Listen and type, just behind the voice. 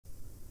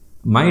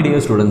My dear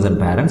students and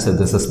parents,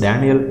 this is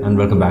Daniel and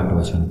welcome back to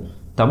our channel.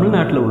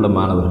 தமிழ்நாட்டில் உள்ள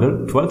மாணவர்கள்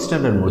 12th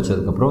standard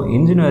முடிச்சதுக்கப்புறம்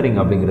engineering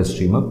அப்படிங்கிற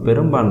ஸ்ட்ரீமை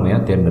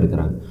பெரும்பான்மையாக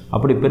தேர்ந்தெடுக்கிறாங்க.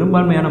 அப்படி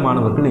பெரும்பான்மையான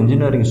மாணவர்கள்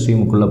இன்ஜினியரிங்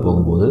ஸ்ட்ரீமுக்குள்ளே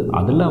போகும்போது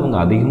அதில் அவங்க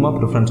அதிகமாக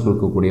ப்ரிஃபரன்ஸ்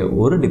கொடுக்கக்கூடிய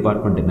ஒரு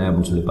டிபார்ட்மெண்ட் என்ன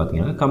அப்படின்னு சொல்லி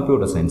பார்த்தீங்கன்னா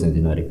computer science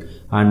engineering.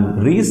 And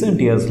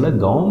recent இயர்ஸில்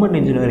கவர்மெண்ட்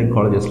இன்ஜினியரிங்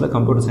காலேஜஸில்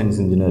கம்ப்யூட்டர் சயின்ஸ்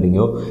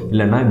இன்ஜினியரிங்கோ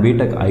இல்லைனா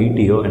பிடெக்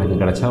ஐடியோ எனக்கு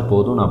கிடைச்சா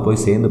போதும் நான்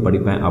போய் சேர்ந்து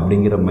படிப்பேன்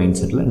அப்படிங்கிற மைண்ட்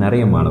செட்டில்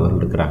நிறைய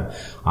மாணவர்கள் இருக்கிறாங்க.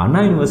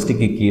 அண்ணா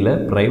யூனிவர்சிட்டிக்கு கீழே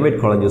ப்ரைவேட்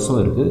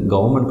காலேஜஸும் இருக்குது,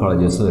 கவர்மெண்ட்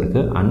காலேஜஸும்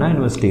இருக்குது, அண்ணா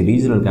யூனிவர்சிட்டி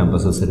ரீஜனல்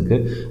கேம்பஸஸ் இருக்குது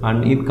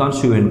அண்ட்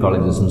இன்கான்ஸ்டியூவன்ட்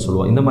காலேஜஸ்ன்னு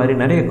சொல்லுவோம். இந்த மாதிரி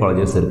நிறைய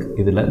காலேஜஸ் இருக்குது.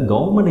 இதில்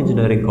கவர்மெண்ட்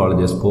இன்ஜினியரிங்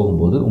காலேஜஸ்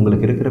போகும்போது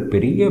உங்களுக்கு இருக்கிற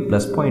பெரிய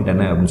ப்ளஸ் பாயிண்ட்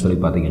என்ன அப்படின்னு சொல்லி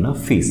பார்த்தீங்கன்னா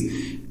ஃபீஸ்.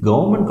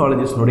 கவர்மெண்ட்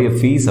காலேஜஸ்னுடைய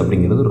ஃபீஸ்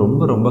அப்படிங்கிறது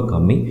ரொம்ப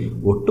கம்மி.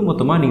 ஒட்டு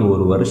மொத்தமாக நீங்கள்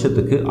ஒரு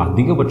வருஷத்துக்கு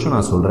அதிகபட்சம்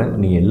நான் சொல்கிறேன்,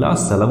 நீ எல்லா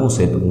செலவும்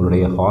சேர்த்து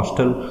உங்களுடைய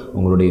ஹாஸ்டல்,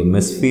 உங்களுடைய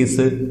மெஸ்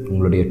ஃபீஸு,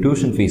 உங்களுடைய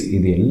டியூஷன் ஃபீஸ்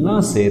இது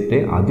எல்லாம் சேர்த்து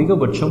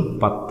அதிகபட்சம்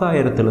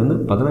 10,000லேருந்து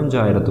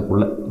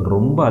 15,000க்குள்ளே,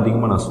 ரொம்ப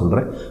அதிகமாக நான்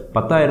சொல்கிறேன்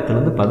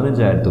 10,000லேருந்து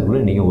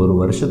 15,000க்குள்ளே நீங்கள் ஒரு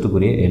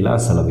வருஷத்துக்குரிய எல்லா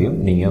செலவையும்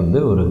நீங்கள்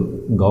வந்து ஒரு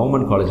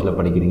கவர்மெண்ட் காலேஜில்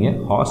படிக்கிறீங்க,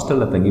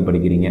 ஹாஸ்டலில் தங்கி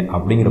படிக்கிறீங்க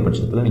அப்படிங்கிற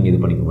பட்சத்தில் நீங்கள் இது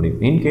பண்ணிக்க முடியும்.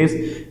 இன்கேஸ்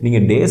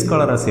நீங்கள் டே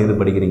ஸ்காலராக சேர்ந்து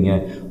படிக்கிறீங்க,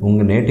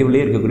 உங்கள்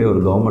நேட்டிவ்லேயே இருக்கக்கூடிய ஒரு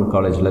கவர்மெண்ட்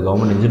காலேஜில்,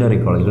 கவர்மெண்ட்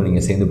இன்ஜினியரிங் காலேஜில்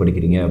நீங்கள் சேர்ந்து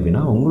படிக்கிறீங்க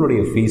அப்படின்னா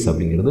உங்களுடைய ஃபீஸ்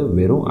அப்படிங்கிறது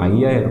வெறும்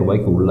 5,000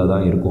 ரூபாய்க்கு உள்ளே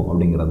தான் இருக்கும்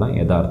அப்படிங்கிறது தான்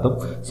யதார்த்தம்.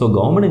 ஸோ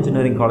கவர்மெண்ட்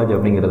இன்ஜினியரிங் காலேஜ்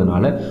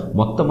அப்படிங்கிறதுனால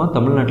மொத்தமாக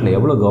தமிழ்நாட்டில்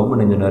எவ்வளோ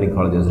கவர்மெண்ட் இன்ஜினியரிங்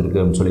காலேஜஸ்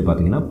இருக்குது அப்படின்னு சொல்லி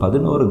பார்த்தீங்கன்னா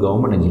 11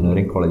 கவர்மெண்ட்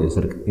இன்ஜினியரிங் காலேஜஸ்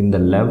இருக்குது. இந்த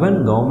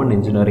 11 கவர்மெண்ட்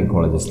இன்ஜினியரிங்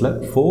காலேஜஸில்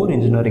 4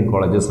 இன்ஜினியரிங்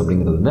காலேஜஸ்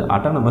அப்படிங்கிறது வந்து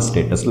அட்டானமஸ்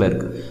ஸ்டேட்டஸில்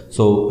இருக்குது.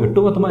 ஸோ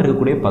ஒட்டுமொத்தமாக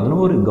இருக்கக்கூடிய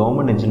 11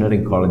 கவர்மெண்ட்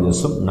இன்ஜினியரிங்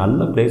காலேஜஸும்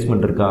நல்ல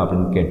பிளேஸ்மெண்ட் இருக்கா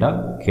அப்படின்னு கேட்டால்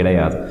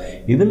கிடையாது.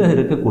 இதில்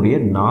இருக்கக்கூடிய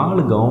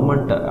 4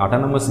 கவர்மெண்ட்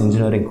அட்டானமஸ்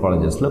இன்ஜினியரிங்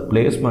காலேஜஸில்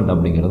பிளேஸ்மெண்ட்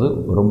அப்படிங்கிறது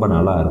ரொம்ப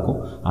நல்லா இருக்கும்.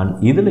 அண்ட்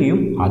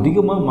இதுலேயும்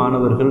அதிகமாக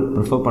மாணவர்கள்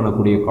ப்ரிஃபர்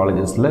பண்ணக்கூடிய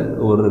காலேஜஸில்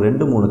ஒரு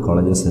 2-3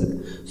 காலேஜஸ் இருக்குது.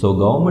 So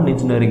government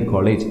engineering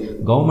college,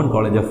 government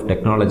college of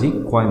technology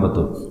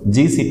Coimbatore,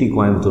 GCD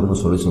கோயம்புத்தூர்னு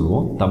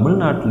சொல்லுவோம்.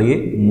 தமிழ்நாட்டிலேயே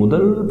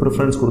முதல்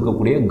ப்ரிஃபரன்ஸ்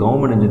கொடுக்கக்கூடிய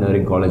கவர்மெண்ட்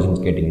இன்ஜினியரிங் காலேஜ்னு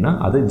கேட்டிங்கன்னா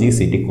அது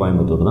ஜிசிடி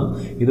கோயம்புத்தூர் தான்.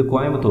 இது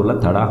கோயம்புத்தூரில்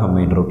தடாகம்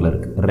மெயின் ரோட்டில்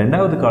இருக்குது.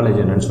 ரெண்டாவது காலேஜ்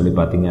என்னன்னு சொல்லி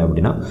பார்த்தீங்க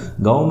அப்படின்னா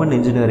government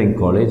engineering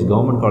college,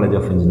 government college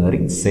of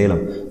engineering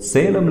Salem.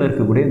 சேலமில்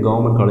இருக்கக்கூடிய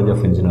government college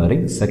of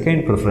engineering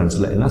second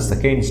ப்ரிஃபரன்ஸில், இல்லை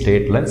செகண்ட்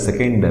ஸ்டேட்டில்,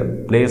 செகண்ட்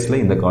பிளேஸில்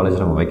இந்த காலேஜ்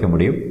நம்ம வைக்க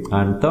முடியும்.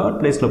 அண்ட் தேர்ட்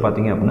பிளேஸில்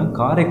பார்த்தீங்க அப்படின்னா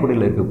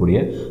காரைக்குடியில் இருக்கக்கூடிய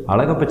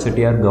Alagappa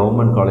Chettiar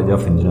government college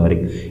of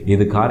engineering.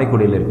 இது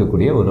காரைக்குடியில்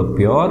இருக்கக்கூடிய ஒரு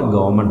pure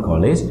government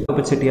college.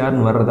 Alagappa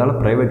செட்டியார்னு வர்றதால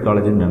private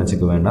காலேஜ்னு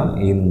நினச்சிக்க வேண்டாம்.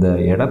 இந்த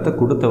இடத்த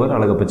கொடுத்தவர்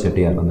அழகப்ப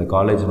செட்டியார். அந்த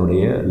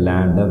காலேஜினுடைய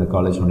லேண்டு, அந்த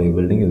காலேஜினுடைய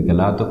பில்டிங், இதுக்கு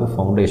எல்லாத்துக்கும்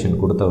ஃபவுண்டேஷன்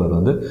கொடுத்தவர்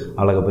வந்து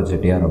அழகப்ப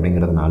செட்டியார்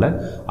அப்படிங்கிறதுனால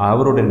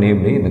அவருடைய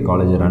நேம்லேயே இந்த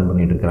காலேஜை ரன்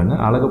பண்ணிட்டு இருக்கிறாங்க.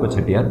 Alagappa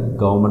Chettiar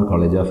government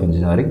college of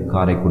engineering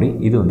Karaikudi.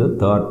 இது வந்து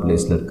தேர்ட்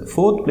பிளேஸில் இருக்குது.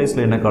 ஃபோர்த்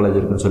பிளேஸில் என்ன காலேஜ்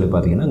இருக்குன்னு சொல்லி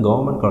பார்த்தீங்கன்னா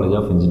government college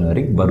of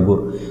engineering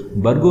Bargur.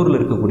 பர்கூரில்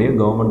இருக்கக்கூடிய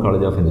government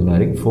college of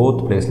engineering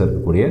fourth பிளேஸில்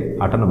இருக்கக்கூடிய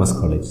அட்டானமஸ்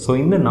காலேஜ். ஸோ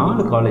இந்த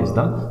 4 காலேஜ்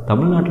தான்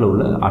தமிழ்நாட்டில்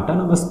உள்ள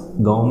அட்டானமஸ்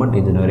கவர்மெண்ட்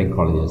இன்ஜினியரிங்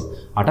காலேஜஸ்.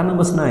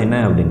 அட்டானமஸ்னால் என்ன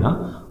அப்படின்னா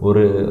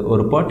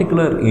ஒரு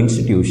பர்டிகுலர்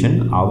இன்ஸ்டிடியூஷன்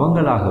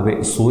அவங்களாகவே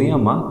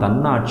சுயமாக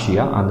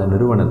தன்னாட்சியாக அந்த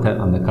நிறுவனத்தை,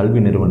 அந்த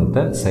கல்வி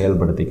நிறுவனத்தை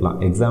செயல்படுத்திக்கலாம்.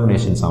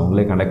 எக்ஸாமினேஷன்ஸ்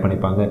அவங்களே கண்டக்ட்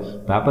பண்ணிப்பாங்க,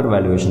 பேப்பர்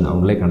வேல்யூவேஷன்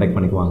அவங்களே கண்டக்ட்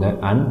பண்ணிக்குவாங்க,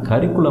 அண்ட்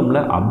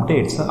கரிக்குலமில்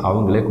அப்டேட்ஸை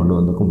அவங்களே கொண்டு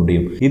வந்துக்க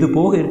முடியும். இது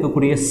போக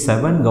இருக்கக்கூடிய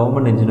 7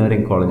 கவர்மெண்ட்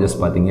இன்ஜினியரிங் காலேஜஸ்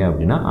பார்த்தீங்க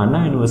அப்படின்னா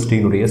அண்ணா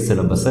யூனிவர்சிட்டியினுடைய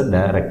சிலபஸை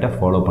டைரெக்டாக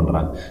ஃபாலோ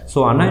பண்ணுறாங்க. ஸோ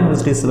அண்ணா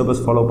யூனிவர்சிட்டி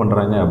சிலபஸ் ஃபாலோ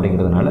பண்ணுறாங்க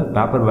அப்படிங்கிறதுனால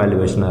பேப்பர்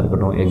வேல்யூவேஷனாக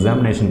இருக்கட்டும்,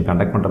 எக்ஸாமினேஷன்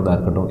கண்டக்ட் பண்ணுறதா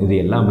இருக்கட்டும், இது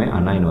எல்லாமே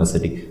அண்ணா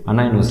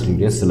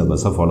யூனிவர்சிட்டியுடைய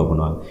சிலபஸை ஃபாலோ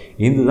பண்ணுவாங்க.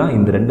 இதுதான்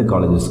இந்த 2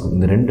 காலேஜஸ்க்கும்,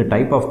 இந்த 2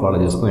 டைப் ஆஃப்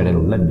காலேஜஸ்க்கும் இடையில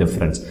உள்ள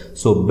difference.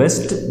 So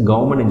best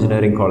government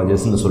engineering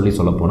காலேஜஸ்ன்னு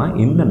சொல்ல போனால்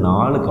இந்த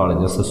 4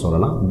 காலேஜஸ்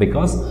சொல்லலாம்.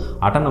 பிகாஸ்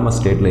அட்டானமஸ்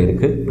ஸ்டேட்டில்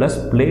இருக்குது, ப்ளஸ்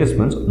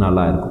பிளேஸ்மெண்ட்ஸ்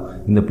நல்லா இருக்கும்.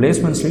 இந்த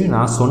பிளேஸ்மெண்ட்ஸ்லேயும்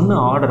நான் சொன்ன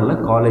ஆர்டரில்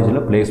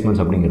காலேஜில்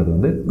பிளேஸ்மெண்ட்ஸ் அப்படிங்கிறது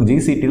வந்து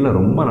ஜிசிடியில்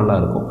ரொம்ப நல்லா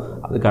இருக்கும்.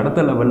 அதுக்கு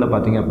அடுத்த லெவலில்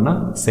பார்த்திங்க அப்படின்னா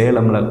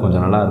சேலமில்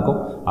கொஞ்சம் நல்லாயிருக்கும்.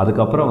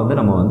 அதுக்கப்புறம் வந்து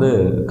நம்ம வந்து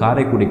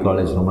காரைக்குடி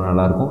காலேஜ் ரொம்ப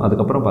நல்லாயிருக்கும்.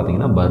 அதுக்கப்புறம்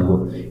பார்த்திங்கன்னா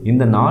பர்கூர்.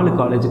 இந்த 4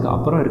 காலேஜுக்கு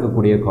அப்புறம்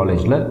இருக்கக்கூடிய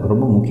காலேஜில்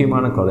ரொம்ப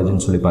முக்கியமான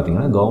காலேஜ்னு சொல்லி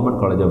பார்த்தீங்கன்னா government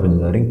college of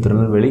engineering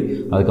Tirunelveli,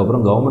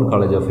 அதுக்கப்புறம் கவர்மெண்ட்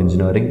காலேஜ் ஆஃப்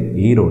இன்ஜினியரிங்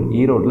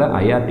ஈரோடில்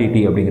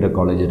ஐஆர்டிடி அப்படிங்கிற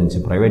காலேஜ்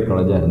இருந்துச்சு, ப்ரைவேட்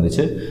காலேஜாக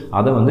இருந்துச்சு.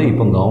 அதை வந்து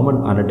இப்போ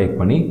கவர்மெண்ட் அண்டர்டேக்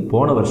பண்ணி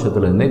போன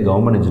வருஷத்துலேருந்தே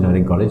கவர்மெண்ட்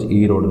இன்ஜினியரிங் காலேஜ்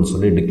ஈரோடுன்னு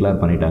சொல்லி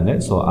டிக்ளேர் பண்ணிட்டாங்க.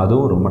 ஸோ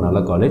அதுவும் ரொம்ப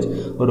நல்ல காலேஜ்,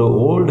 ஒரு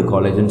ஓல்டு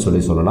காலேஜ்னு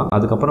சொல்லலாம்.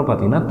 அதுக்கப்புறம்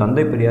பார்த்தீங்கன்னா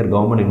தந்தை Periyar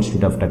government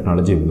institute of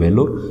technology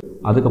Vellore,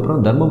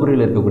 அதுக்கப்புறம்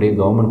தர்மபுரியில் இருக்கக்கூடிய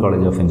கவர்மெண்ட்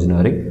காலேஜ் ஆஃப்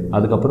இன்ஜினியரிங்,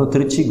 அதுக்கப்புறம்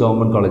Trichy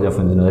government college of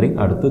engineering,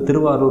 அடுத்து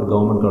Thiruvarur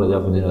government college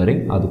of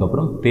engineering,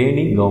 அதுக்கப்புறம்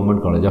Theni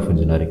government college of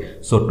engineering.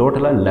 So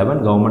டோட்டலாக 11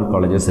 கவர்மெண்ட்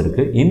காலேஜஸ்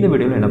இருக்குது. இந்த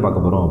வீடியோவில் என்ன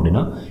பார்க்க போகிறோம்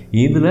அப்படின்னா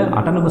இதில்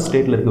அட்டானமஸ்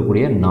ஸ்டேட்டில்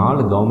இருக்கக்கூடிய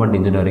 4 கவர்மெண்ட்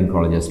இன்ஜினியரிங்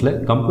காலேஜஸில்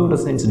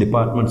கம்ப்யூட்டர் சயின்ஸ்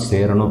டிபார்ட்மெண்ட்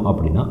சேரணும்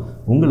அப்படின்னா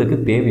உங்களுக்கு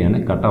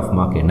தேவையான கட் ஆஃப்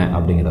மார்க் என்ன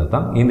அப்படிங்கிறது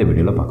தான் இந்த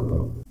வீடியோவில் பார்க்க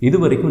போகிறோம். இது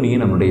வரைக்கும்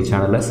நீங்கள் நம்மளுடைய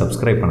சேனலை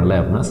சப்ஸ்கிரைப் பண்ணலை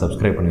அப்படின்னா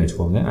சப்ஸ்கிரைப் பண்ணி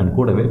வச்சுக்கோங்க. அண்ட்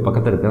கூடவே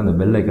பக்கத்தில் இருக்கிற அந்த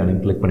பெல் ஐக்கானையும்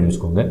கிளிக் பண்ணி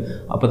வச்சுக்கோங்க.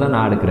 அப்போ தான்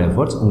நான் எடுக்கிற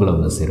எஃபர்ட்ஸ் உங்களை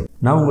வந்து சேரும்.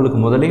 நான் உங்களுக்கு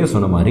முதலே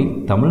சொன்ன மாதிரி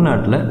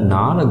தமிழ்நாட்டில்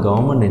 4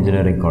 government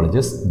engineering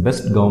colleges,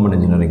 best government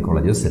engineering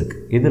colleges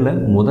இருக்குது. இதில்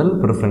முதல்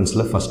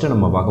ப்ரிஃபரன்ஸில் ஃபஸ்ட்டு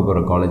நம்ம பார்க்க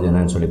போகிற காலேஜ்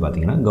என்னன்னு சொல்லி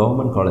பார்த்தீங்கன்னா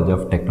government college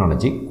of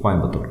technology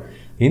Coimbatore.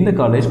 இந்த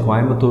college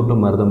Coimbatore to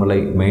Marudhamalai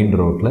main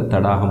ரோட்டில்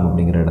தடாகம்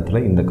அப்படிங்கிற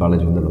இடத்துல இந்த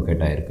காலேஜ் வந்து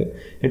லொக்கேட் ஆகிருக்கு.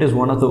 It is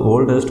one of the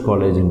oldest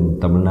college in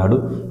Tamil Nadu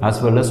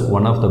as well as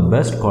one of the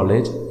best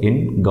college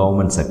in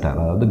government sector.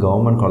 அதாவது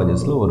கவர்மெண்ட்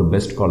காலேஜஸில் ஒரு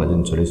பெஸ்ட்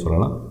காலேஜ்னு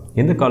சொல்லலாம்.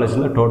 இந்த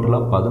காலேஜில்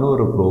டோட்டலாக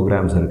 11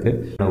 ப்ரோக்ராம்ஸ்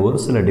இருக்குது. ஒரு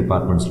சில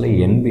டிபார்ட்மெண்ட்ஸில்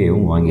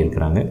NBA-வும்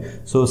வாங்கியிருக்கிறாங்க.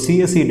 ஸோ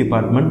CSE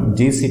டிபார்ட்மெண்ட்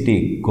GCT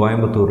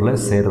கோயம்புத்தூரில்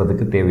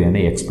சேர்றதுக்கு தேவையான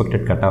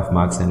எக்ஸ்பெக்டட் கட் ஆஃப்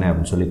மார்க்ஸ் என்ன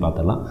அப்படின்னு சொல்லி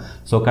பார்த்துடலாம்.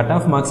 ஸோ கட்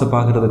ஆஃப் மார்க்ஸை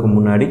பார்க்குறதுக்கு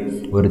முன்னாடி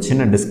ஒரு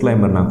சின்ன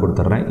டிஸ்க்ளைமர் நான்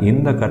கொடுத்துட்றேன்.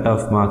 இந்த cut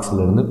off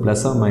மார்க்ஸ்லேருந்து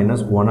plus R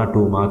minus 1 or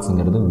 2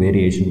 மார்க்ஸுங்கிறது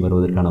variation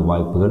வருவதற்கான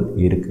வாய்ப்புகள்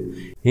இருக்குது.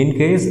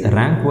 In case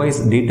rank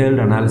wise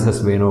detailed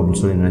analysis வேணும்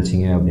அப்படின்னு சொல்லி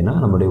நினச்சிங்க அப்படின்னா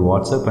நம்மளுடைய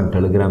வாட்ஸ்அப் அண்ட்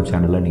டெலிகிராம்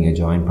சேனலில் நீங்கள்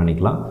ஜாயின்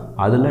பண்ணிக்கலாம்.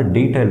 அதில்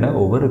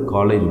டீட்டெயில்டாக ஒவ்வொரு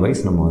காலேஜ்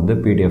வைஸ் நம்ம வந்து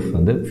PDF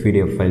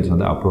ஃபைல்ஸ்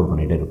வந்து அப்லோட்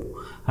பண்ணிகிட்டே இருப்போம்.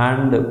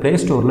 அண்ட் ப்ளே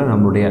ஸ்டோரில்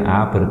நம்மளுடைய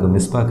ஆப் இருக்குது,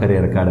 மிஸ்பா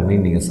கரியர் அகாடமி.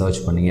 நீங்கள் சர்ச்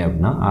பண்ணிங்க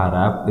அப்படின்னா R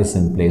app is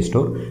in play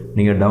store.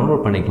 நீங்கள்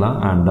டவுன்லோட் பண்ணிக்கலாம்.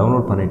 அண்ட்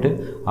டவுன்லோட் பண்ணிவிட்டு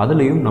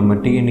அதுலேயும் நம்ம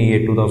TNEA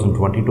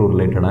 2022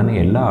 ரிலேட்டடான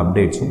எல்லா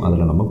அப்டேட்ஸும்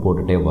அதில் நம்ம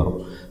போட்டுகிட்டே வரும்.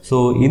 ஸோ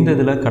இந்த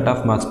இதில் கட்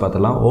ஆஃப் மார்க்ஸ்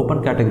பார்த்தலாம்.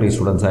 ஓப்பன் கேட்டகரி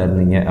ஸ்டூடெண்ட்ஸாக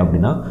இருந்தீங்க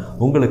அப்படின்னா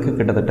உங்களுக்கு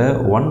கிட்டத்தட்ட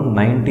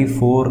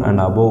 194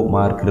 அண்ட் அபோவ்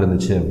மார்க்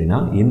இருந்துச்சு அப்படின்னா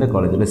இந்த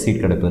காலேஜில்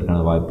சீட் கிடைப்பதற்கான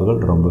வாய்ப்புகள்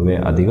ரொம்பவே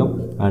அதிகம்.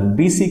 அண்ட்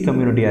BC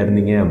கம்யூனிட்டியாக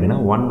இருந்தீங்க அப்படின்னா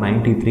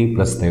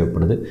 193+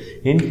 தேவைப்படுது.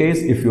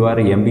 In case if you are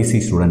MBC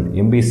student,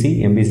 MBC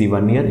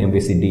 1 year,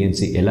 MBC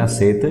DNC எல்லாம்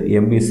சேர்த்து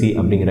MBC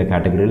அப்படிங்கிற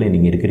கேட்டகரியில்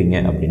நீங்கள் இருக்கிறீங்க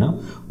அப்படின்னா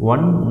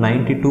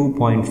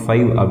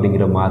 192.5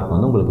 அப்படிங்கிற மார்க்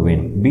வந்து உங்களுக்கு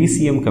வேணும்.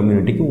 BCM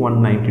கம்யூனிட்டிக்கு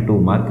 192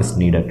 மார்க் இஸ்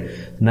நீடட்.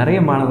 நிறைய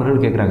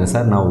மாணவர்கள் கேட்குறாங்க,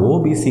 சார் நான்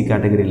OBC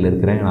கேட்டகரியில்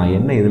இருக்கிறேன், நான்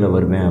என்ன இதில்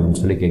வருவேன்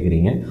அப்படின்னு சொல்லி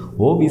கேட்குறீங்க.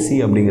 OBC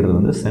அப்படிங்கிறது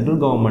வந்து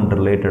சென்ட்ரல் கவர்மெண்ட்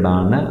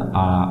ரிலேட்டடான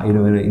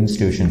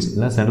இன்ஸ்டிடியூஷன்ஸ்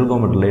இல்லை சென்ட்ரல்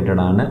கவர்மெண்ட்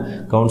ரிலேட்டடான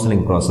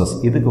கவுன்சிலிங் ப்ராசஸ்,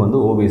 இதுக்கு வந்து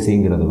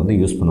OBCங்கிறது வந்து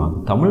யூஸ் பண்ணுவாங்க.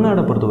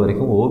 தமிழ்நாடை பொறுத்த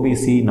வரைக்கும்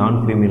OBC நான்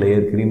கிரீமி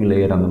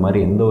லேயர் அந்த மாதிரி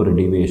எந்த ஒரு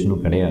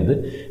டீவியேஷனும் கிடையாது.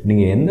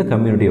 நீங்கள் எந்த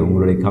கம்யூனிட்டி,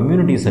 உங்களுடைய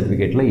கம்யூனிட்டி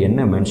சர்டிஃபிகேட்டில்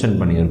என்ன மென்ஷன்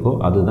பண்ணியிருக்கோ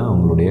அதுதான்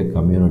உங்களுடைய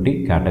கம்யூனிட்டி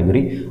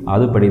கேட்டகரி.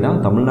 அதுபடி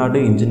தான் தமிழ்நாடு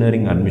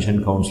இன்ஜினியரிங் அட்மிஷன்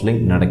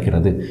கவுன்சிலிங்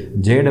நடக்கிறது.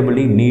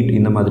 JEE நீட்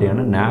இந்த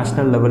மாதிரியான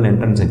நேஷனல் லெவல்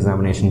என்ட்ரன்ஸ்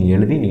எக்ஸாமினேஷன்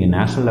எழுதி நீங்கள்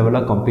நேஷனல்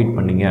லெவலாக கம்ப்ளீட்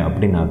பண்ணீங்க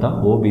அப்படின்னா தான்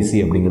OBC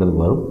அப்படிங்கிறது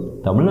வரும்.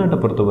 தமிழ்நாட்டை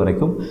பொறுத்த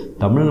வரைக்கும்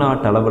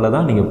தமிழ்நாட்டு அளவில்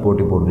தான் நீங்கள்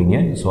போட்டி போடுறீங்க.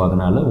 ஸோ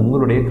அதனால்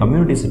உங்களுடைய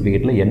கம்யூனிட்டி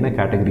சர்டிஃபிகேட்டில் என்ன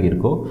கேட்டகரி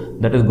இருக்கோ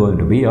that is going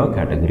to be your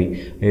category.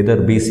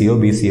 Either BCO,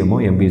 BCMO,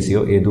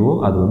 MBCO எதுவோ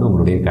அது வந்து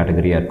உங்களுடைய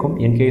கேட்டகரியாக இருக்கும்.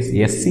 இன்கேஸ்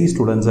SC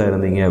ஸ்டூடெண்ட்ஸாக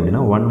இருந்தீங்க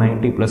அப்படின்னா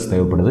 190+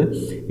 தேவைப்படுது.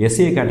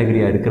 SCA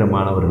கேட்டகரியாக இருக்கிற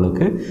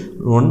மாணவர்களுக்கு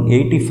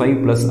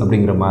 185+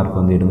 அப்படிங்கிற மார்க்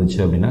வந்து இருந்துச்சு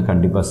அப்படின்னா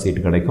கண்டிப்பாக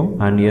சீட் கிடைக்கும்.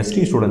 அண்ட்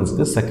ST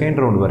ஸ்டூடெண்ட்ஸ்க்கு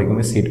செகண்ட் ரவுண்ட்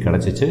வரைக்குமே சீட்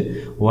கிடச்சிச்சு.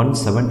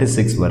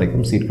 176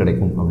 வரைக்கும் சீட்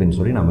கிடைக்கும் அப்படின்னு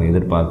சொல்லி நம்ம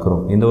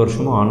எதிர்பார்க்குறோம். இந்த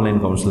வருஷமும் ஆன்லைன்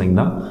கவுன்சிலிங்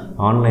தான்.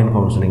 ஆன்லைன்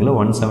கவுன்சிலிங்கில்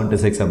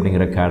 176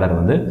 அப்படிங்கிற கேடர்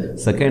வந்து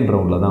செகண்ட்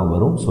ரவுண்டில் தான்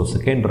வரும். ஸோ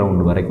செகண்ட்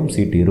ரவுண்ட் வரைக்கும்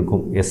சீட்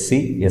இருக்கும். SC,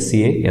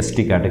 SCA, ST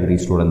கேட்டகரி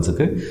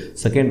ஸ்டூடெண்ட்ஸுக்கு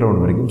செகண்ட்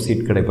ரவுண்ட் வரைக்கும்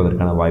சீட்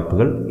கிடைப்பதற்கான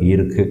வாய்ப்புகள்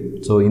இருக்குது.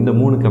 ஸோ இந்த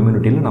 3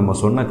 கம்யூனிட்டியில் நம்ம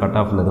சொன்ன கட்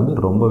ஆஃபில் இருந்து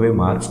ரொம்பவே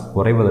மார்க்ஸ்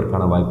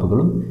குறைவதற்கான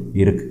வாய்ப்புகளும்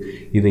இருக்குது.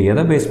 இதை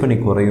எதை பேஸ் பண்ணி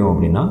குறையும்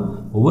அப்படின்னா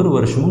ஒவ்வொரு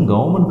வருஷமும்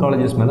கவர்மெண்ட்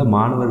காலேஜஸ் மேலே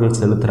மாணவர்கள்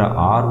செலுத்துகிற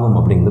ஆர்வம்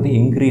அப்படிங்கிறது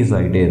இன்க்ரீஸ்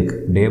ஆகிட்டே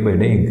இருக்குது. டே பை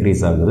டே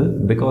இன்க்ரீஸ் ஆகுது.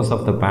 Because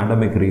of the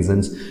pandemic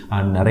reasons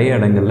and நிறைய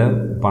இடங்களில்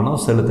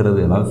பணம்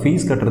செலுத்துறது, அதாவது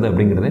ஃபீஸ் கட்டுறது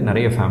அப்படிங்கிறதே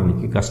நிறைய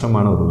ஃபேமிலிக்கு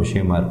கஷ்டமான ஒரு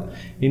விஷயமா இருக்குது.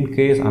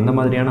 இன்கேஸ் அந்த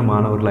மாதிரியான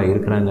மாணவர்களாக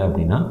இருக்கிறாங்க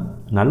அப்படின்னா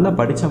நல்ல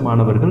படித்த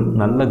மாணவர்கள்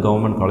நல்ல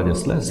கவர்மெண்ட்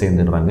காலேஜஸில்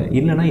சேர்ந்துடுறாங்க.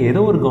 இல்லைனா ஏதோ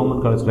ஒரு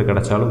கவர்மெண்ட் காலேஜில்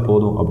கிடைச்சாலும்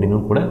போதும் அப்படின்னு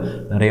கூட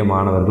நிறைய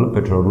மாணவர்களும்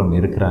பெற்றோர்களும்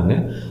இருக்கிறாங்க.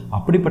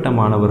 அப்படிப்பட்ட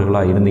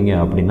மாணவர்களாக இருந்தீங்க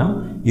அப்படின்னா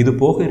இது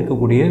போக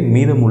இருக்கக்கூடிய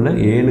மீதமுள்ள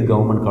 7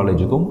 கவர்மெண்ட்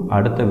காலேஜுக்கும்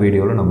அடுத்த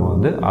வீடியோவில் நம்ம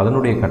வந்து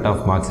அதனுடைய கட்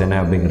ஆஃப் மார்க்ஸ் என்ன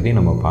அப்படிங்கிறதையும்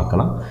நம்ம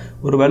பார்க்கலாம்.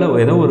 ஒருவேளை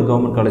ஏதோ ஒரு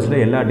கவர்மெண்ட் காலேஜில்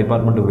எல்லா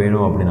டிபார்ட்மெண்ட்டும்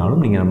வேணும்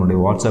அப்படின்னாலும் நீங்கள் நம்மளுடைய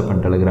வாட்ஸ்அப்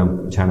அண்ட் டெலிகிராம்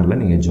சேனலில்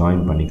நீங்கள்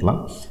ஜாயின்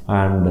பண்ணிக்கலாம்.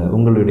 அண்ட்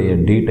உங்களுடைய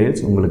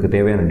டீட்டெயில்ஸ், உங்களுக்கு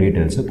தேவையான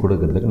டீட்டெயில்ஸை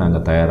கொடுக்கறதுக்கு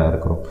நாங்கள் தயாராக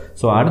இருக்கிறோம்.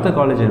 ஸோ அடுத்த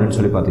காலேஜ் என்னன்னு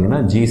சொல்லி பார்த்தீங்கன்னா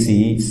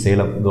GCE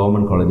Salem,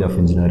 government college of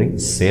engineering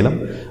Salem.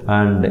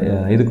 And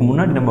இதுக்கு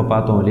முன்னாடி நம்ம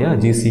பார்த்தோம் இல்லையா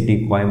GCT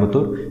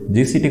Coimbatore.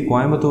 GCT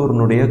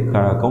கோயம்புத்தூர்னுடைய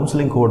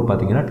counselling code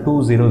பார்த்தீங்கன்னா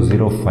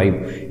 2005.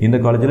 இந்த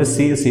காலேஜில்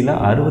CSEயில்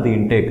 60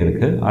 இன்டேக்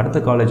இருக்குது. அடுத்த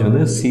காலேஜ்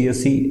வந்து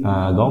CSE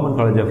government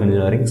college of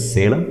engineering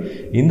Salem.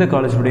 இந்த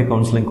காலேஜுடைய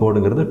கவுன்சிலிங்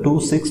கோடுங்கிறது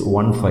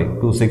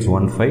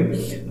 2615.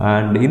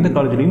 அண்ட் இந்த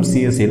காலேஜ்லேயும்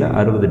CSEயில்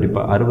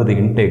 60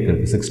 இன்டேக்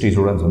இருக்குது. 60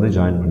 ஸ்டூடெண்ட்ஸ் வந்து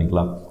ஜாயின்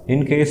பண்ணிக்கலாம்.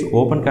 இன்கேஸ்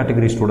ஓப்பன்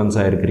கேட்டகரி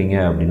ஸ்டூடெண்ட்ஸாக இருக்கிறீங்க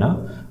அப்படின்னா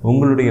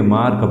உங்களுடைய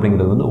மார்க்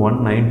அப்படிங்கிறது வந்து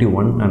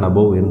 191 அண்ட்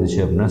அபோவ் இருந்துச்சு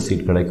அப்படின்னா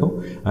சீட் கிடைக்கும்.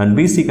 அண்ட்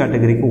BC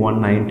கேட்டகரிக்கு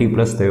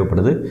 190+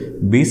 தேவைப்படுது.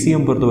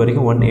 BCM பொறுத்த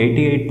வரைக்கும்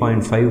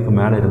 188.5க்கு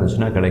மேலே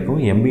இருந்துச்சுன்னா கிடைக்கும்.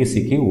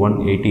 MBCக்கு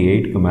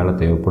 188க்கு மேலே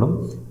தேவைப்படும்.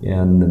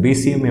 அண்ட்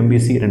BCM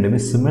MBC ரெண்டுமே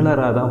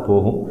சிமிலராக தான்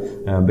போகும்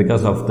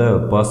பிகாஸ் ஆஃப் த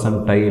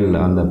பர்சன்டைல்,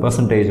 அந்த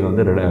பர்சன்டேஜ்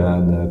வந்து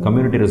அந்த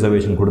கம்யூனிட்டி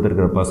ரிசர்வேஷன்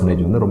கொடுத்துருக்கிற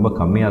பர்சன்டேஜ் வந்து ரொம்ப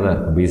கம்மியாக தான்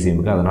இருக்குது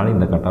பிசிஎம்க்கு. அதனால்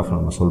இந்த கட் ஆஃப்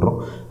நம்ம சொல்கிறோம்.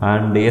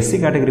 அண்ட் எஸ்சி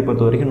கேட்டகரி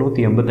பொறுத்த வரைக்கும்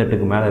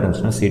 188க்கு மேலே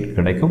இருந்துச்சுன்னா சீட்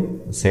கிடைக்கும்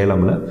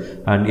சேலமில்.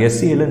 அண்ட்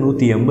எஸ்சியில்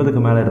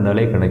 180க்கு மேலே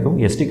இருந்தாலே கிடைக்கும்.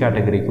 எஸ்டி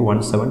கேட்டகரிக்கு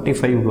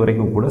 175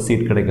 வரைக்கும் கூட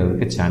சீட்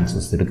கிடைக்கிறதுக்கு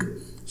சான்சஸ் இருக்குது.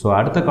 ஸோ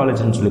அடுத்த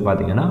காலேஜ்னு சொல்லி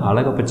பார்த்தீங்கன்னா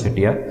Alagappa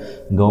Chettiar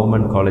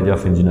government college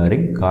of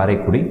engineering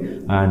Karaikudi.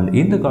 And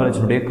இந்த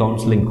காலேஜினுடைய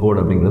கவுன்சிலிங் கோட்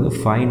அப்படிங்கிறது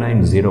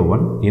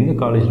 5901. இந்த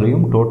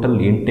காலேஜ்லேயும் total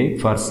intake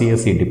for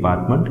CSE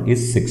department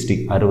is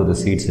 60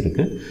 seeds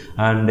இருக்குது.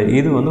 அண்ட்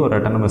இது வந்து ஒரு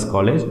அட்டானமஸ்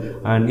காலேஜ்.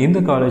 அண்ட்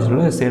இந்த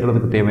காலேஜில்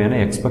சேர்றதுக்கு தேவையான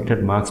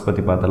எக்ஸ்பெக்டட் மார்க்ஸ்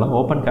பற்றி பார்த்தலாம்.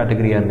 ஓப்பன்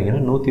கேட்டகரியாக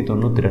இருந்தீங்கன்னா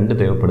 192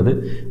 தேவைப்படுது.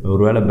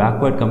 ஒருவேளை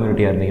பேக்வேர்ட்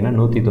கம்யூனிட்டியாக இருந்தீங்கன்னா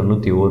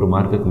 191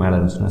 மார்க்குக்கு மேலே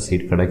இருந்துச்சுன்னா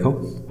சீட் கிடைக்கும்.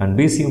 அண்ட்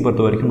பிசியும்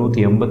பொறுத்த வரைக்கும்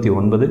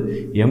 189,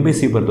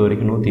 எம்பிசி பொறுத்த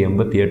வரைக்கும்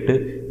 188,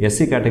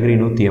 SC category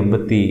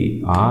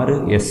 186,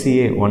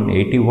 SCA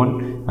 181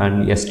 and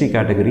ST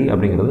category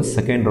அப்படிங்கிறது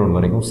செகண்ட் ரவுண்ட்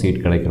வரைக்கும் சீட்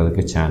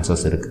கிடைக்கிறதுக்கு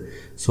சான்சஸ் இருக்குது.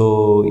 ஸோ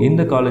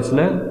இந்த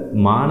காலேஜில்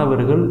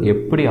மாணவர்கள்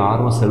எப்படி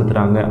ஆர்வம்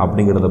செலுத்துகிறாங்க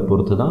அப்படிங்கிறத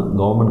பொறுத்து தான்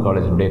கவர்மெண்ட்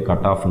காலேஜினுடைய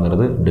கட்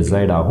ஆஃப்ங்கிறது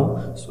டிசைட் ஆகும்.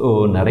 ஸோ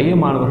நிறைய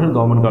மாணவர்கள்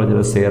கவர்மெண்ட்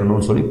காலேஜில்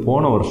சேரணும்னு சொல்லி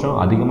போன வருஷம்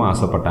அதிகமாக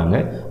ஆசைப்பட்டாங்க.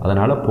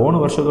 அதனால் போன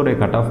வருஷத்துடைய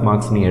கட் ஆஃப்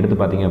மார்க்ஸ் நீங்கள் எடுத்து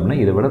பார்த்தீங்க அப்படின்னா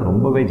இதை விட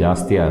ரொம்பவே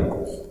ஜாஸ்தியாக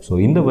இருக்கும். ஸோ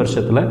இந்த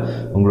வருஷத்தில்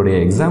உங்களுடைய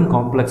எக்ஸாம்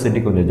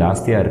காம்ப்ளெக்சிட்டி கொஞ்சம்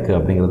ஜாஸ்தியாக இருக்குது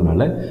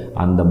அப்படிங்கிறதுனால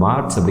அந்த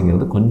மார்க்ஸ்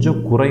அப்படிங்கிறது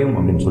கொஞ்சம் குறையும்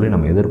அப்படின்னு சொல்லி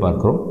நம்ம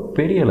எதிர்பார்க்குறோம்.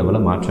 பெரிய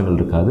லெவலில் மாற்றங்கள்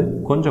இருக்காது,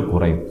 கொஞ்சம்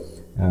குறையும்.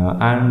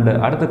 அண்ட்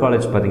அடுத்த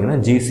காலேஜ் பார்த்திங்கன்னா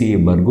ஜிசிஇ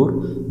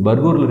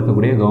பர்கூரில்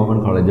இருக்கக்கூடிய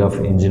கவர்மெண்ட் காலேஜ் ஆஃப்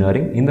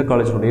இன்ஜினியரிங். இந்த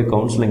காலேஜுடைய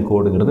கவுன்சிலிங்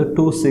கோடுங்கிறது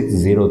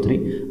 2603.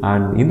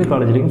 அண்ட் இந்த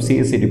காலேஜ்லேயும்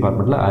சிஎஸ்சி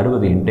டிபார்ட்மெண்ட்டில்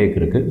 60 இன்டேக்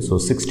இருக்குது. So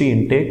 60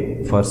 intake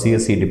for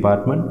CSC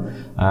department.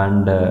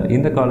 And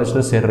இந்த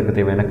காலேஜில் சேர்றதுக்கு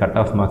தேவையான கட்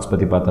ஆஃப் மார்க்ஸ்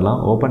பற்றி பார்த்தலாம்.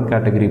 ஓப்பன்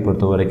கேட்டகரி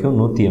பொறுத்த வரைக்கும்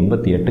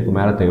 188க்கு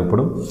மேலே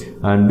தேவைப்படும்.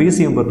 அண்ட்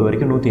பிசிஎம் பொறுத்த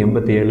வரைக்கும்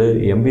 187,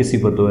 எம்பிசி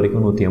பொறுத்த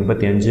வரைக்கும்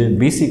 185,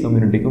 பிசி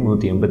கம்யூனிட்டிக்கும்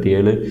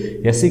 187,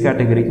 எஸ்சி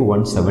கேட்டகரிக்கு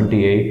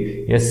 178,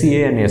 எஸ்சிஏ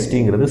அண்ட்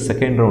எஸ்டிங்கிறது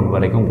செகண்ட் ரவுண்ட்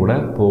வரைக்கும் கூட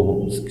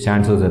போகும்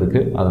சான்சஸ்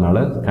இருக்குது. அதனால்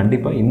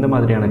கண்டிப்பாக இந்த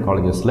மாதிரியான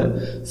காலேஜஸில்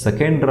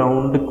செகண்ட்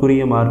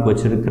ரவுண்டுக்குரிய மார்க்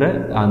வச்சுருக்கிற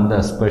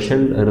அந்த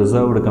ஸ்பெஷல்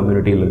ரிசர்வ்டு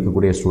கம்யூனிட்டியில்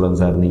இருக்கக்கூடிய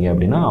ஸ்டூடெண்ட்ஸாக இருந்தீங்க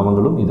அப்படின்னா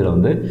அவங்களும் இதில்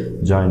வந்து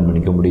ஜாயின்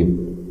பண்ணிக்க முடியும்.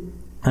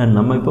 அண்ட்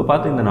நம்ம இப்போ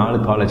பார்த்து இந்த 4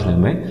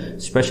 காலேஜ்லையுமே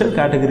ஸ்பெஷல்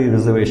கேட்டகரி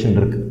ரிசர்வேஷன்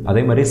இருக்குது.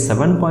 அதே மாதிரி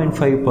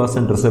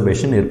 7.5%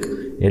 ரிசர்வேஷன் இருக்குது.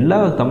 எல்லா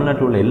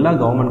தமிழ்நாட்டில் உள்ள எல்லா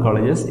கவர்மெண்ட்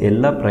காலேஜஸ்,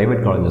 எல்லா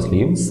ப்ரைவேட்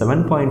காலேஜஸ்லேயும்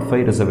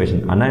 7.5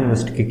 ரிசர்வேஷன், அண்ணா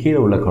யூனிவர்சிட்டிக்கு கீழே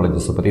உள்ள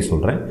காலேஜஸை பற்றி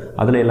சொல்கிறேன்.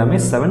 அதில் எல்லாமே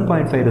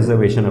 7.5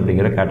 ரிசர்வேஷன்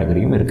அப்படிங்கிற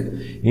கேட்டகரியும் இருக்குது.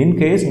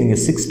 இன்கேஸ்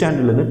நீங்கள் 6th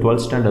ஸ்டாண்டர்ட்லேருந்து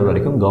 12th ஸ்டாண்டர்ட்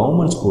வரைக்கும்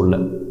கவர்மெண்ட்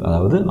ஸ்கூலில்,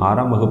 அதாவது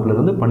 6ஆம்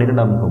வகுப்புலேருந்து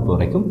 12ஆம் வகுப்பு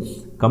வரைக்கும்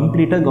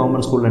கம்ப்ளீட்டாக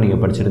கவர்மெண்ட் ஸ்கூலில்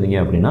நீங்கள் படிச்சிருந்தீங்க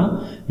அப்படின்னா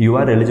you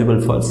are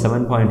eligible for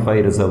 7.5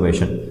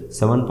 reservation.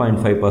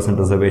 7.5%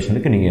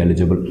 ரிசர்வேஷனுக்கு நீங்கள்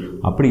எலிஜிபிள்.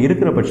 அப்படி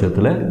இருக்கிற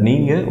பட்சத்தில்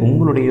நீங்கள்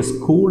உங்களுடைய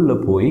ஸ்கூலில்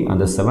போய்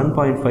அந்த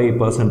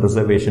 7.5%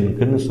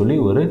 ரிசர்வேஷனுக்குன்னு சொல்லி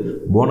ஒரு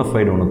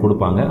போனஃபைடு ஒன்று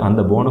கொடுப்பாங்க.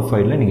 அந்த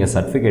போனஃபைடில் நீங்கள்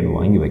சர்டிஃபிகேட்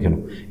வாங்கி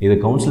வைக்கணும். இது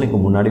கவுன்சிலிங்க்கு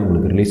முன்னாடி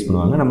உங்களுக்கு ரிலீஸ்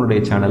பண்ணுவாங்க.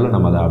 நம்மளுடைய சேனலில்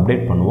நம்ம அதை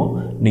அப்டேட் பண்ணுவோம்.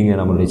 நீங்கள்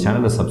நம்மளுடைய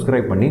சேனலை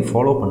சப்ஸ்கிரைப் பண்ணி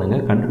ஃபாலோ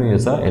பண்ணுங்கள்.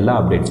 கண்டினியூஸாக எல்லா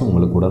அப்டேட்ஸும்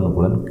உங்களுக்கு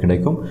உடனுக்குடன்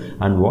கிடைக்கும்.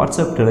 அண்ட்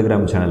வாட்ஸ்அப்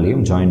டெலிகிராம்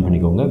சேனல்லையும் ஜாயின்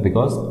பண்ணிக்கோங்க.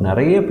 பிகாஸ்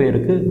நிறைய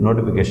பேருக்கு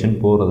நோட்டிஃபிகேஷன்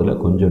போகிறதுல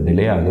கொஞ்சம்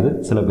டிலே ஆகுது,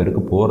 சில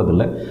பேருக்கு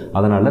போகிறதில்ல.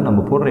 அதனால் நம்ம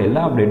போடுற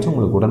எல்லா அப்டேட்ஸும்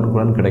உங்களுக்கு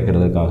உடனுக்குடன்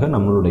கிடைக்கிறதுக்காக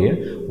நம்மளுடைய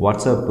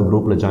வாட்ஸ்அப்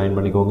குரூப்பில் ஜாயின்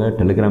பண்ணிக்கோங்க,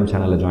 டெலிகிராம்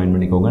சேனலில் ஜாயின்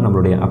பண்ணிக்கோங்க.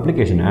 நம்மளுடைய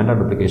அப்ளிகேஷன்,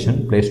 ஆண்ட்ராய்டு அப்ளிகேஷன்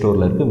ப்ளே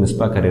ஸ்டோரில் இருக்குது,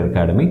 மிஸ்பா கரியர்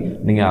அகாடமி.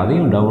 நீங்கள்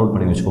அதையும் டவுன்லோட்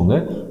பண்ணி வச்சுக்கோங்க.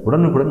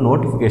 உடனுக்குடன்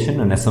நோட்டிஃபிகேஷன்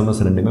அண்ட்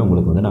எஸ்எம்எஸ் ரெண்டுமே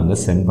உங்களுக்கு வந்து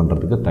நாங்கள் சென்ட்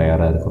பண்ணுறதுக்கு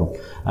தயாராக இருக்கிறோம்.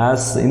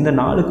 இந்த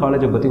 4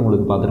 காலேஜை பற்றி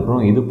உங்களுக்கு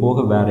பார்த்துருக்குறோம். இது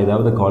போக வேறு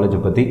ஏதாவது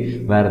காலேஜை பற்றி,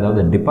 வேறு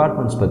ஏதாவது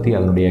டிபார்ட்மெண்ட்ஸ் பற்றி,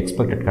 அதனுடைய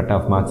expected cut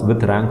off marks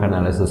with rank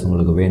analysis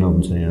உங்களுக்கு வேணும்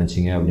அப்படின்னு சொல்லி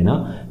நினச்சிங்க அப்படின்னா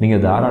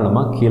நீங்கள்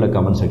தாராளமாக கீழே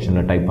கமெண்ட்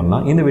செக்ஷனில் டைப்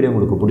பண்ணலாம். இந்த வீடியோ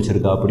உங்களுக்கு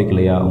பிடிச்சிருக்கா,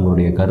 பிடிக்கலையா,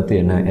 உங்களுடைய கருத்து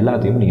என்ன,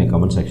 எல்லாத்தையும் நீங்கள்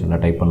கமெண்ட்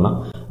செக்ஷனில் டைப் பண்ணலாம்.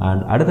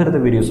 அண்ட் அடுத்தடுத்த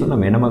வீடியோஸில்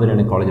நம்ம என்ன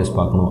மாதிரியான காலேஜஸ்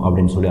பார்க்கணும்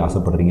அப்படின்னு சொல்லி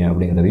ஆசைப்படுறீங்க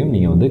அப்படிங்கிறதையும்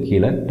நீங்கள் வந்து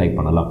கீழே டைப்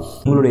பண்ணலாம்.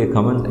 உங்களுடைய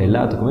கமெண்ட்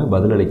எல்லாத்துக்குமே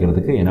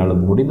பதிலளிக்கிறதுக்கு என்னால்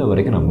முடிந்த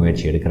வரைக்கும் நான்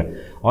முயற்சி எடுக்கிறேன்.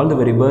 All the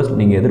very best.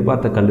 நீங்கள்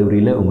எதிர்பார்த்த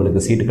கல்லூரியில் உங்களுக்கு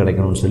சீட்டு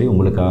கிடைக்கணும்னு சொல்லி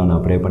உங்களுக்காக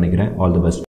நான் ப்ரே பண்ணிக்கிறேன். All the best.